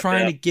have been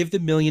trying to give the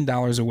 $1 million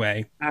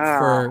away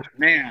for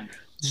man.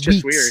 It's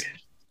just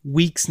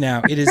weeks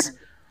now. It is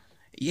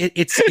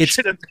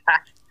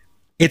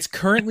it's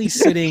currently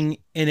sitting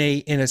in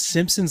a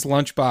Simpsons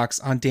lunchbox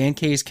on Dan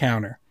K's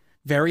counter.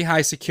 Very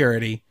high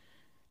security,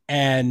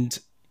 and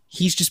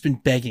he's just been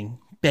begging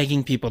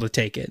people to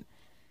take it.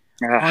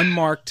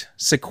 Unmarked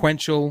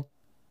sequential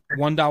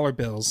 $1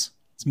 bills.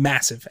 It's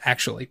massive,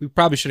 actually. We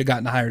probably should have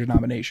gotten a higher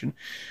denomination.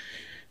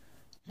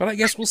 But I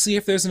guess we'll see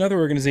if there's another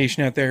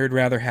organization out there who'd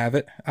rather have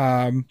it.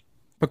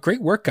 But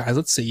great work, guys.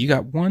 Let's see. You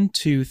got 1,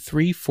 2,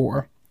 3,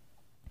 4,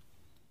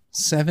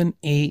 7,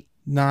 8,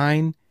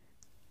 9,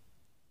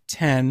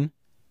 10,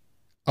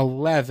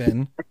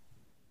 11,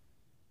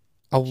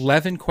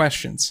 11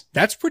 questions.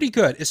 That's pretty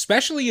good,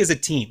 especially as a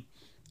team.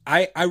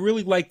 I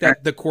really like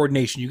that, the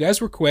coordination. You guys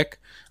were quick.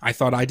 I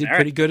thought I did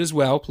pretty good as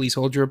well. Please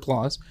hold your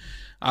applause.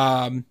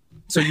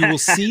 So you will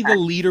see the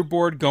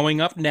leaderboard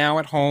going up now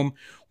at home.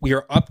 We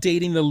are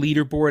updating the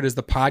leaderboard as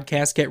the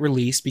podcasts get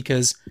released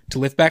because, to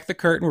lift back the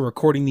curtain, we're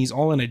recording these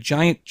all in a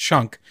giant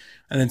chunk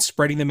and then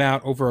spreading them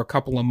out over a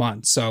couple of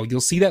months. So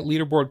you'll see that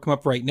leaderboard come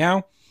up right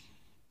now.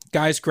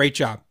 Guys, great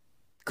job.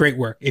 Great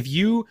work. If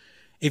you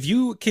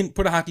can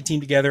put a hockey team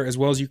together as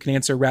well as you can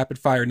answer rapid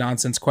fire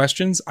nonsense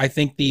questions, I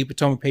think the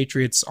Potomac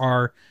Patriots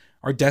are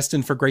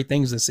destined for great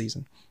things this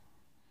season.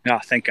 Oh,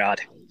 thank God.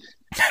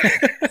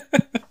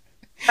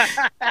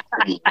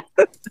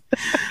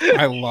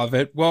 I love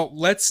it. Well,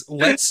 let's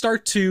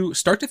start to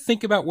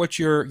think about what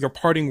your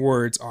parting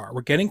words are.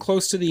 We're getting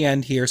close to the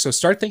end here, so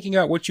start thinking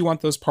about what you want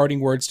those parting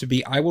words to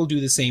be. I will do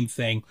the same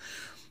thing.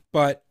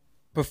 But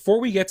before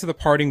we get to the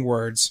parting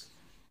words,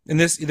 and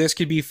this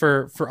could be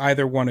for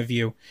either one of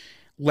you,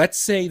 let's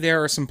say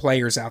there are some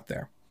players out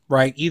there,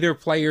 right? Either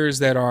players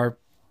that are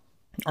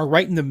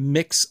right in the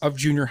mix of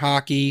junior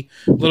hockey,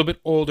 a little bit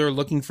older,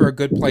 looking for a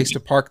good place to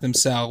park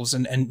themselves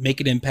and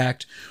make an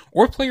impact,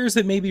 or players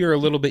that maybe are a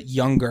little bit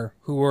younger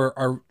who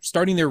are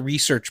starting their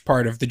research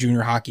part of the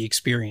junior hockey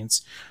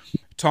experience.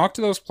 Talk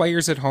to those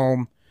players at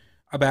home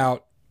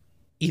about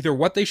either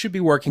what they should be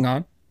working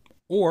on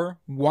or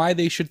why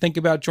they should think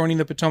about joining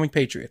the Potomac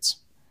Patriots.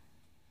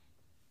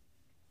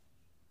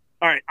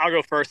 All right, I'll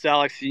go first,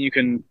 Alex, and you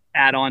can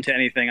add on to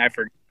anything I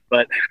forget.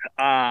 But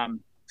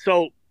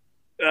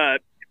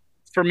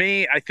for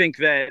me, I think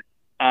that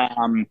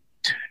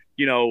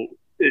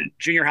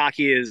junior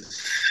hockey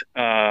is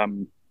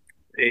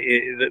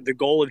the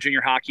goal of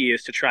junior hockey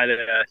is to try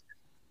to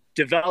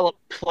develop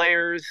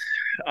players,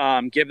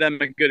 give them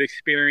a good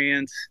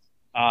experience,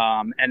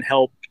 and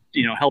help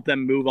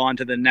them move on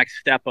to the next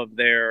step of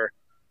their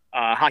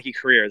hockey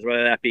careers,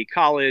 whether that be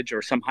college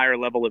or some higher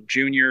level of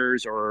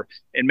juniors, or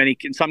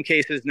in some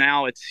cases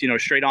now it's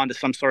straight on to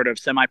some sort of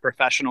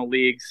semi-professional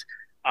leagues.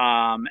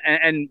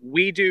 And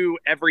we do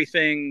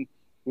everything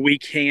we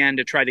can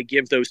to try to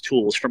give those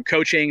tools, from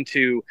coaching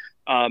to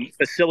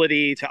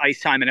facility to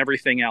ice time and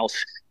everything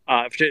else,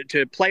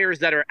 to players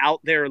that are out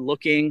there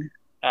looking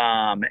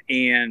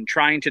and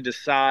trying to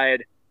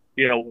decide,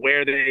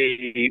 where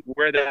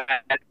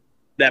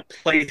that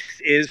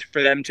place is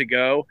for them to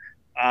go.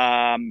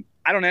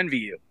 I don't envy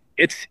you.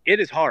 It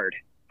is hard.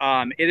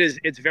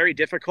 It's very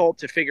difficult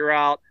to figure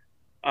out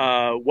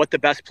what the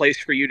best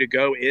place for you to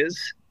go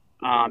is.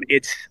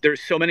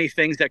 There's so many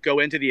things that go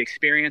into the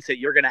experience that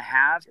you're going to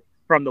have,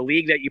 from the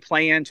league that you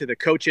play in, to the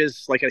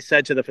coaches, like I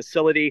said, to the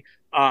facility,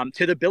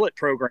 to the billet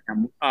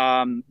program.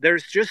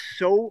 There's just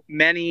so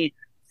many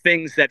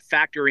things that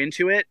factor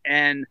into it,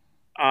 and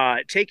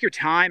take your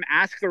time,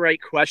 ask the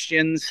right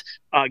questions,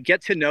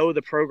 get to know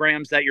the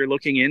programs that you're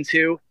looking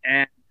into.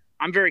 And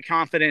I'm very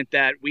confident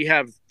that we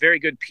have very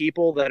good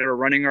people that are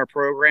running our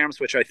programs,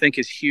 which I think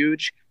is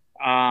huge.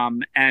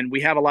 And we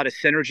have a lot of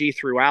synergy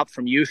throughout,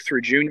 from youth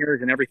through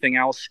juniors and everything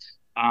else.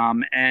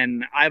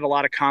 And I have a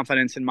lot of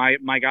confidence in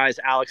my guys,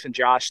 Alex and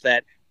Josh,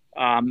 that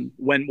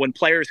when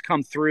players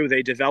come through,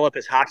 they develop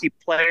as hockey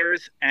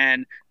players,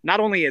 and not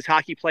only as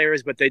hockey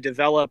players, but they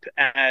develop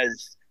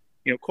as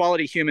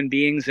quality human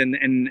beings,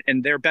 and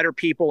they're better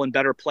people and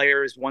better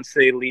players once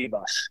they leave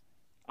us.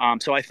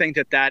 So I think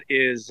that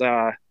is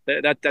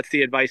that's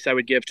the advice I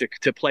would give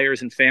to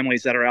players and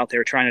families that are out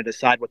there trying to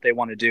decide what they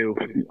want to do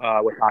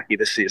with hockey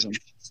this season.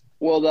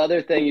 Well, the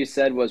other thing you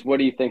said was, what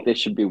do you think they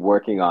should be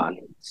working on?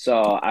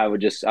 So I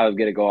was going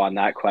to go on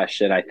that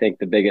question. I think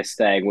the biggest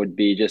thing would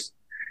be just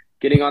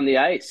getting on the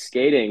ice,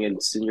 skating.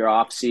 It's in your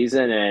off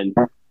season, and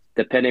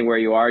depending where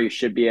you are, you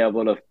should be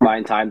able to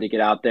find time to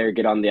get out there,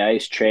 get on the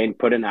ice, train,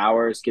 put in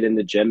hours, get in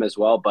the gym as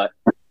well. But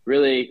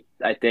really,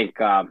 I think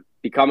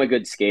become a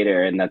good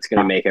skater, and that's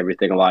going to make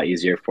everything a lot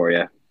easier for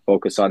you.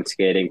 Focus on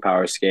skating,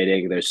 power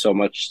skating. There's so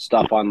much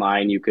stuff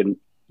online. You can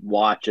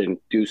watch and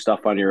do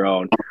stuff on your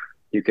own.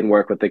 You can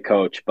work with the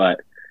coach, but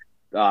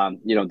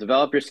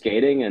develop your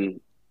skating, and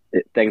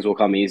things will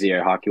come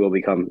easier. Hockey will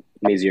become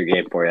an easier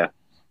game for you.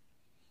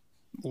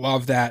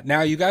 Love that.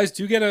 Now, you guys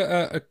do get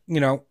a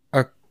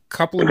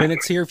couple of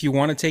minutes here if you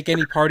want to take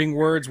any parting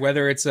words,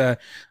 whether it's a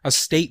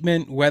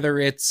statement, whether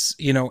it's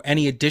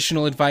any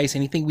additional advice,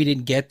 anything we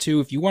didn't get to.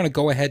 If you want to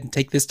go ahead and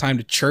take this time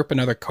to chirp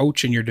another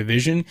coach in your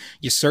division,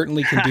 you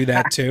certainly can do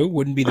that too.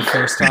 Wouldn't be the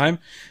first time.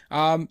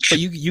 But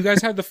you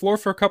guys have the floor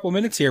for a couple of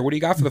minutes here. What do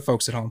you got for the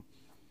folks at home?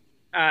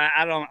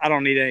 I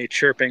don't need any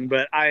chirping,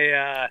 but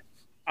I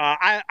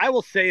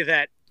will say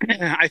that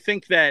I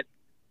think that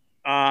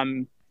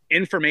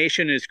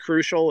information is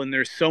crucial, and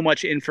there's so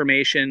much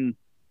information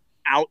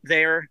out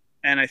there.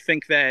 And I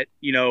think that,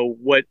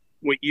 what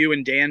you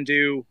and Dan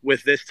do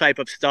with this type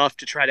of stuff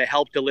to try to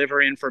help deliver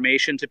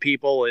information to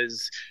people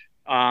is,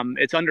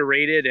 it's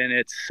underrated,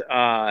 and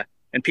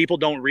and people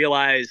don't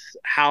realize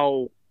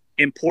how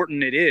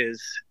important it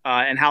is,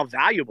 and how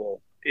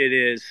valuable it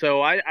is.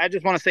 So I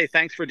just want to say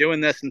thanks for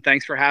doing this, and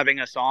thanks for having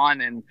us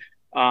on. And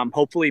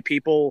hopefully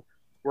people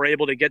were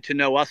able to get to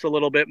know us a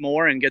little bit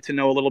more and get to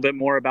know a little bit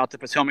more about the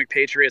Potomac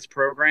Patriots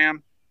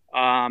program.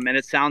 And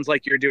it sounds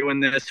like you're doing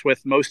this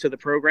with most of the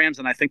programs,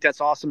 and I think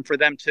that's awesome for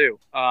them too.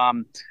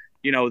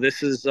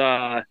 This is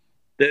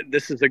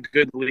this is a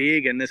good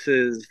league, and this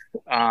is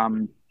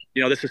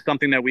this is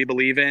something that we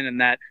believe in and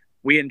that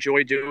we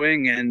enjoy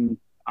doing. And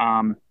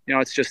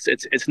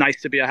it's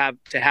nice to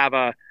have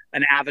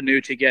an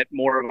avenue to get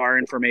more of our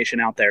information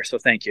out there. So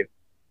thank you.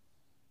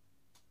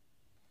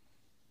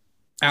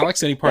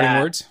 Alex, any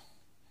parting words?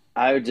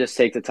 I would just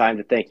take the time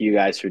to thank you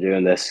guys for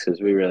doing this, because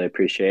we really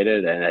appreciate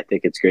it, and I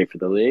think it's great for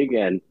the league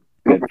and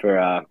good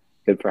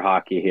for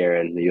hockey here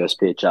in the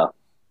USPHL.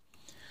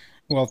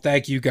 Well,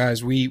 thank you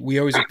guys. We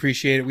always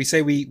appreciate it. We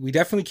say we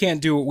definitely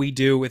can't do what we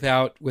do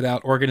without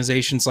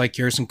organizations like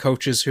yours and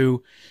coaches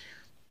who,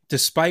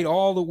 despite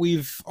all that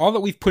we've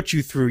put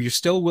you through, you're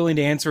still willing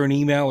to answer an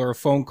email or a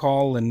phone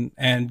call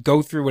and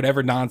go through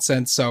whatever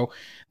nonsense. So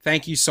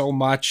thank you so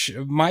much.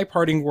 My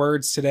parting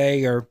words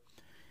today are,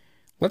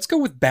 let's go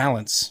with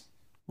balance,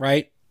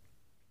 right?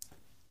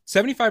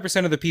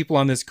 75% of the people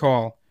on this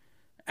call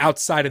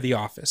outside of the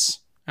office.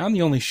 I'm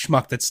the only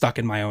schmuck that's stuck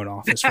in my own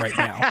office right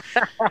now.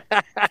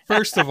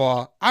 First of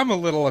all, I'm a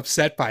little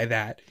upset by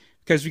that,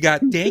 because we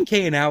got Dan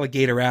K and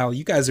Alligator Al.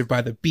 You guys are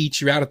by the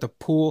beach. You're out at the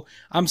pool.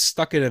 I'm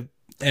stuck in a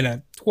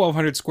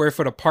 1,200 square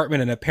foot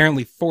apartment, and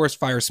apparently forest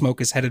fire smoke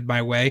is headed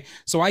my way.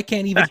 So I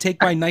can't even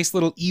take my nice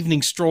little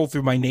evening stroll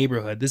through my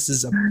neighborhood.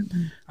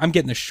 I'm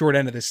getting the short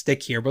end of the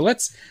stick here. But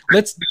let's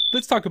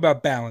talk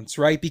about balance,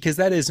 right? Because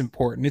that is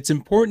important. It's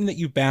important that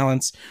you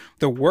balance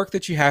the work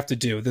that you have to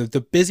do,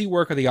 the busy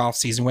work of the off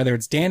season, whether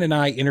it's Dan and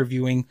I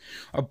interviewing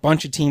a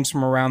bunch of teams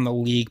from around the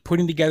league,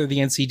 putting together the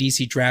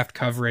NCDC draft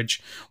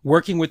coverage,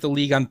 working with the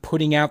league on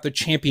putting out the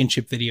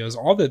championship videos,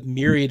 all the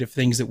myriad of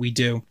things that we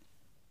do.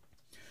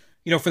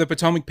 For the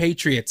Potomac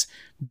Patriots,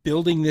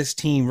 building this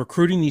team,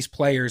 recruiting these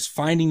players,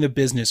 finding the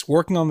business,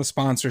 working on the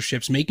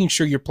sponsorships, making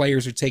sure your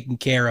players are taken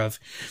care of.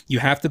 You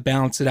have to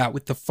balance it out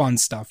with the fun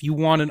stuff. You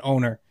want an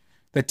owner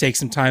that takes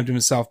some time to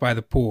himself by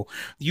the pool.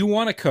 You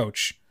want a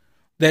coach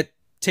that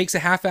takes a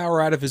half hour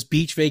out of his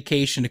beach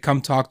vacation to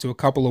come talk to a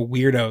couple of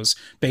weirdos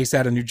based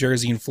out of New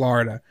Jersey and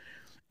Florida.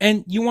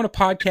 And you want a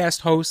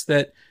podcast host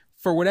that,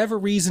 for whatever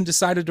reason,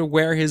 decided to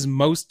wear his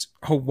most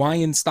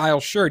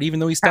Hawaiian-style shirt, even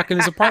though he's stuck in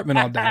his apartment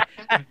all day.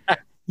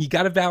 You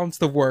got to balance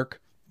the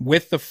work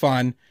with the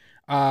fun.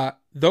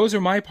 Those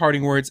are my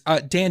parting words.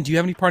 Dan, do you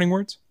have any parting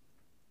words?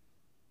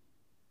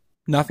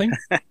 Nothing?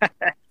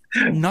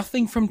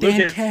 Nothing from Dan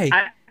Lucas, K.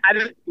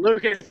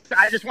 Lucas,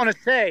 I just want to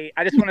say,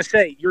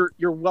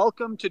 you're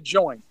welcome to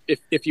join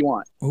if you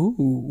want.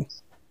 Ooh.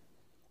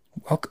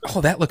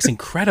 Oh, that looks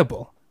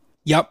incredible.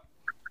 Yep.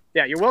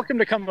 Yeah, you're welcome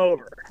to come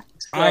over.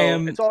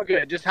 So it's all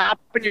good. Just hop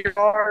in your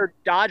car,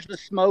 dodge the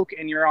smoke,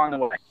 and you're on the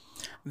way.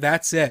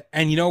 That's it.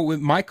 And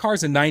my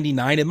car's a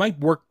 99. It might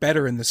work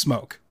better in the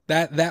smoke.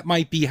 That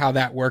might be how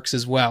that works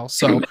as well.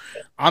 So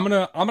I'm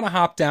gonna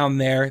hop down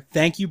there.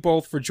 Thank you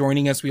both for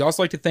joining us. We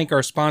also like to thank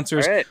our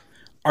sponsors. All right.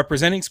 Our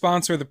presenting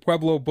sponsor, the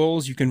Pueblo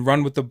Bulls. You can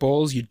run with the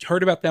Bulls. You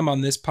heard about them on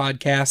this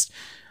podcast.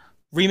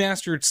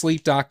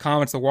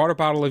 Remasteredsleep.com. It's the water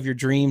bottle of your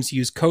dreams.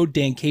 Use code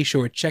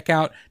DanKShow at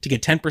checkout to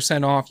get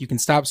 10% off. You can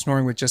stop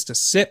snoring with just a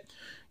sip.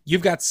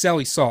 You've got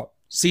Selly Salt,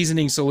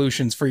 seasoning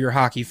solutions for your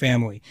hockey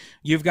family.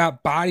 You've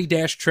got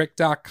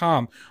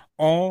body-trick.com,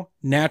 all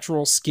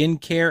natural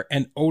skincare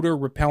and odor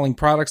repelling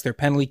products. Their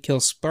penalty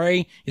kill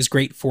spray is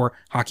great for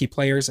hockey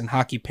players and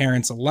hockey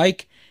parents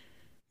alike.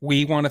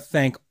 We want to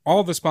thank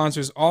all the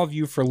sponsors, all of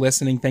you for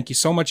listening. Thank you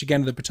so much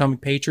again to the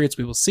Potomac Patriots.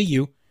 We will see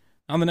you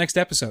on the next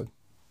episode.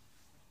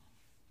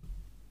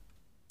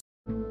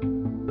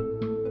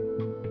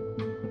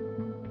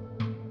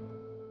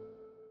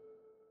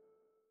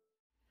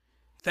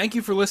 Thank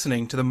you for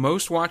listening to the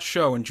most watched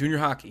show in junior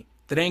hockey,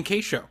 The Dan K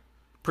Show,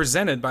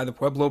 presented by the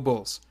Pueblo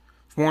Bulls.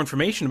 For more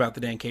information about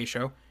The Dan K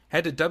Show,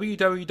 head to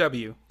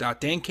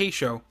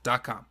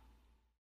www.dankshow.com.